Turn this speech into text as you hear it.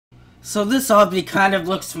So this obby kind of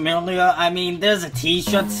looks familiar. I mean, there's a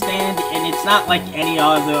t-shirt stand, and it's not like any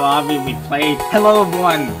other obby we played. Hello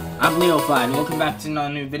everyone, I'm Leofine. Welcome back to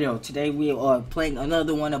another new video. Today we are playing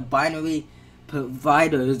another one of Binary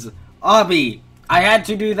Providers obby. I had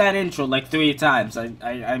to do that intro like 3 times.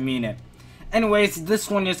 I mean it. Anyways, this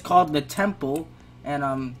one is called The Temple,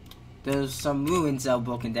 and there's some ruins that are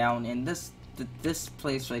broken down, and this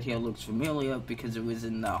place right here looks familiar because it was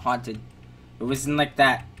in the haunted. It was in like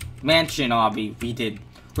that mansion obby we did,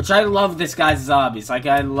 which I love this guy's obbies. Like,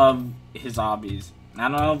 I love his obbies. I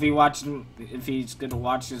don't know if he's gonna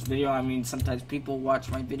watch this video. I mean, sometimes people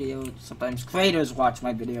watch my videos, sometimes creators watch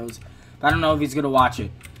my videos, but I don't know if he's gonna watch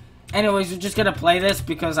it. Anyways, we're just gonna play this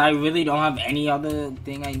because I really don't have any other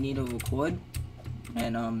thing I need to record,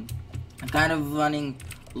 and I'm kind of running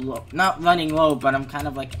low, not running low, but I'm kind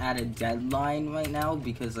of like at a deadline right now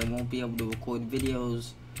because I won't be able to record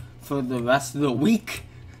videos for the rest of the week.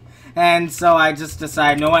 And so I just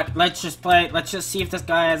decided, you know what, let's just see if this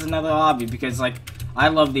guy has another obby, because like, I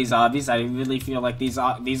love these obbies. I really feel like these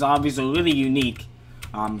obbies are really unique,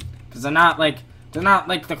 because they're not like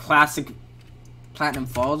the classic Platinum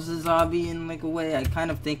Falls' obby in like a way. I kind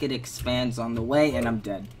of think it expands on the way, and I'm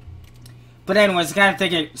dead. But anyways, I kind of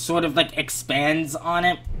think it sort of like expands on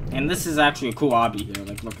it, and this is actually a cool obby here.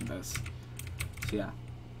 Like, look at this. So yeah.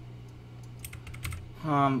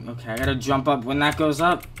 Okay, I gotta jump up when that goes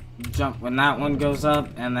up. Jump when that one goes up,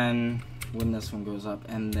 and then when this one goes up,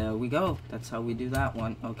 and there we go. That's how we do that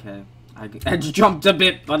one. Okay, I jumped a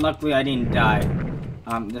bit, but luckily I didn't die.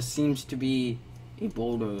 There seems to be a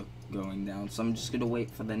boulder going down, so I'm just gonna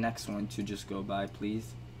wait for the next one to just go by,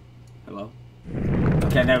 please. Hello?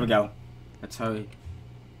 Okay, there we go. Let's hurry.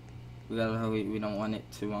 We gotta hurry. We don't want it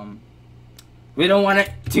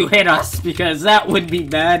to hit us, because that would be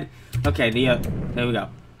bad. Okay, there we go.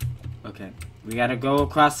 Okay. We gotta go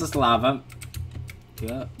across this lava.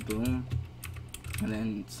 Yeah, boom. And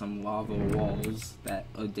then some lava walls that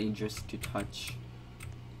are dangerous to touch.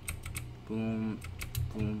 Boom,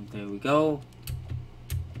 boom, there we go.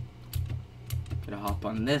 Gotta hop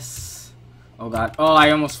on this. Oh god, oh,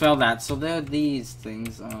 I almost failed that. So there are these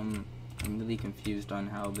things. I'm really confused on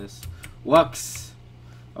how this works.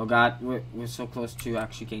 Oh god, we're so close to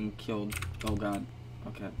actually getting killed. Oh god,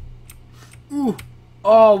 okay. Ooh!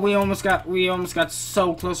 Oh, we almost got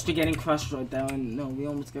so close to getting crushed right there. And no, we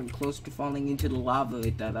almost got close to falling into the lava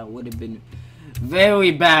right there. That would have been very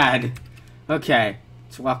bad. Okay,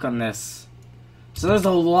 let's walk on this. So there's a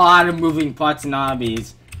lot of moving parts in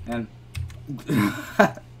obbies, and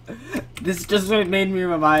this just made me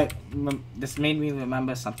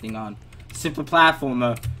remember something on Super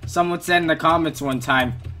Platformer. Someone said in the comments one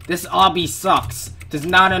time, "This obby sucks. There's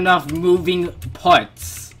not enough moving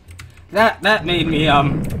parts." That made me a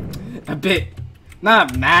bit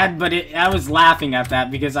not mad, but I was laughing at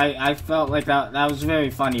that because I felt like that was very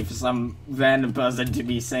funny for some random person to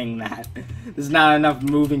be saying that. There's not enough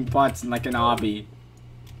moving parts in like an obby.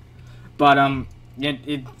 But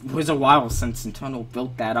it was a while since Internal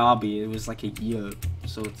built that obby. It was like a year,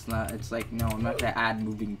 so it's like, no, I'm not gonna add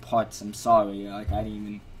moving parts. I'm sorry. Like,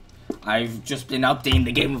 I've just been updating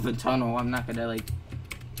the game of Internal. I'm not gonna like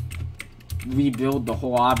rebuild the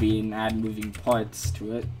whole obby and add moving parts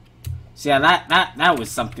to it. So yeah, that was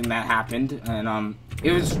something that happened, and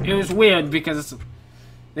it was weird because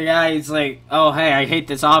the guy's like, "Oh hey, I hate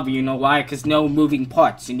this obby. You know why? Because no moving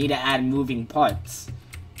parts. You need to add moving parts."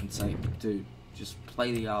 It's like, dude, just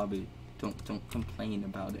play the obby. Don't complain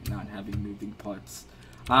about it not having moving parts.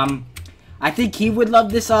 I think he would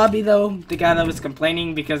love this obby though, the guy that was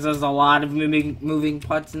complaining, because there's a lot of moving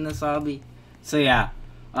parts in this obby. So yeah,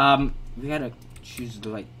 we gotta choose the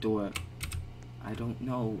right door. I don't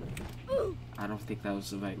know. I don't think that was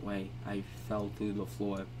the right way. I fell through the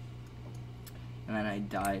floor, and then I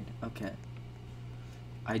died. Okay.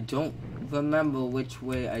 I don't remember which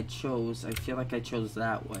way I chose. I feel like I chose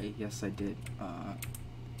that way. Yes, I did.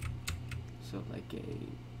 So like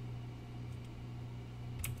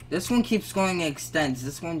this one keeps going extends.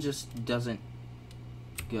 This one just doesn't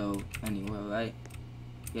go anywhere, right?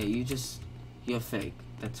 Yeah, you're fake.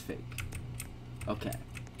 That's fake. Okay.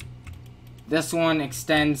 This one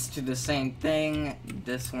extends to the same thing.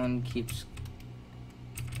 This one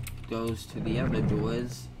goes to the other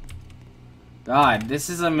doors. God, this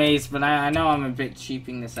is a maze, but I know I'm a bit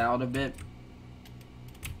cheaping this out a bit.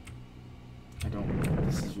 I don't think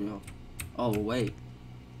this is real. Oh, wait.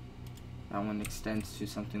 That one extends to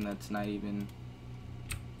something that's not even...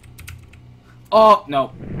 Oh,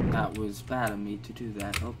 no. That was bad of me to do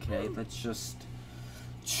that. Okay, let's just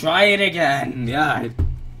try it again. Yeah.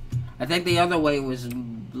 I think the other way was a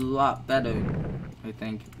lot better. I I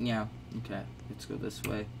think. Yeah, okay. Let's go this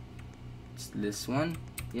way. It's this one.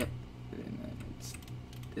 Yep. And then it's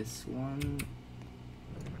this one.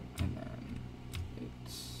 And then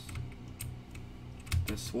it's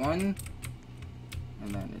this one.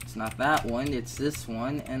 And then it's not that one, it's this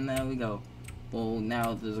one. And there we go. Well,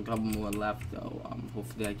 now there's a couple more left, though.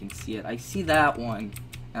 Hopefully I can see it. I see that one.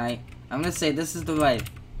 And I'm gonna say this is the way.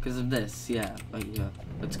 Because of this, yeah. Right here.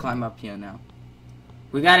 Let's climb up here now.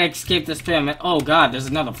 We gotta escape this pyramid. Oh god, there's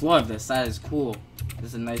another floor of this. That is cool. This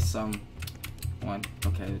is a nice, one.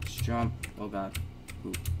 Okay, let's jump. Oh god.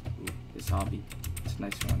 Ooh, this hobby. It's a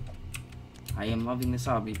nice one. I am loving this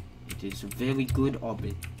hobby. It is a very good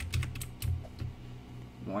hobby.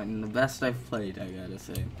 One of the best I've played, I gotta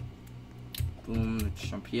say. Boom, let's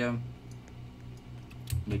jump here.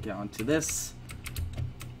 Make it onto this.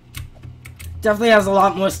 Definitely has a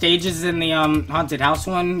lot more stages than the haunted house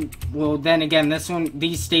one. Well, then again, this one,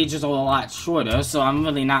 these stages are a lot shorter, so I'm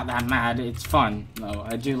really not that mad. It's fun, though.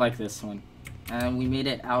 I do like this one. And we made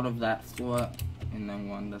it out of that floor, and then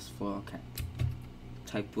we're on this floor. Okay.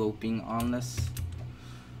 Type roping on this.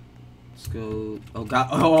 Let's go. Oh god.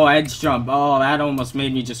 Oh, edge jump. Oh, that almost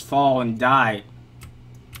made me just fall and die.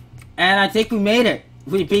 And I think we made it.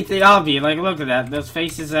 We beat the obby. Like, look at that. There's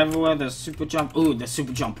faces everywhere. There's super jump. Ooh, the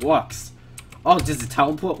super jump works. Oh, does the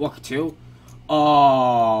teleport work too?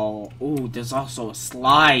 Oh, ooh, there's also a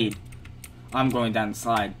slide. I'm going down the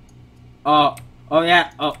slide. Oh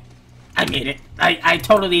yeah. Oh, I made it. I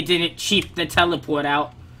totally didn't cheap the teleport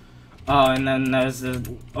out. Oh, and then there's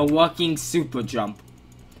a working super jump.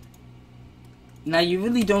 Now, you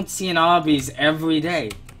really don't see an obbies every day.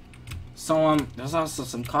 So, there's also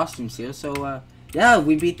some costumes here. So, yeah,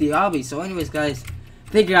 we beat the obby. So, anyways, guys,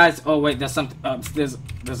 thank you guys. Oh, wait, there's something.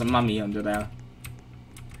 There's a mummy under there.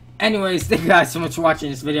 Anyways, thank you guys so much for watching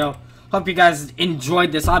this video. Hope you guys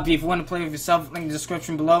enjoyed this obby. If you want to play with yourself, link in the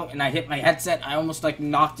description below. And I hit my headset. I almost, like,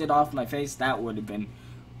 knocked it off my face. That would have been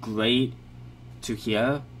great to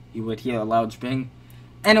hear. You would hear a loud bang.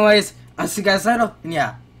 Anyways, I'll see you guys later. And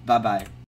yeah, bye-bye.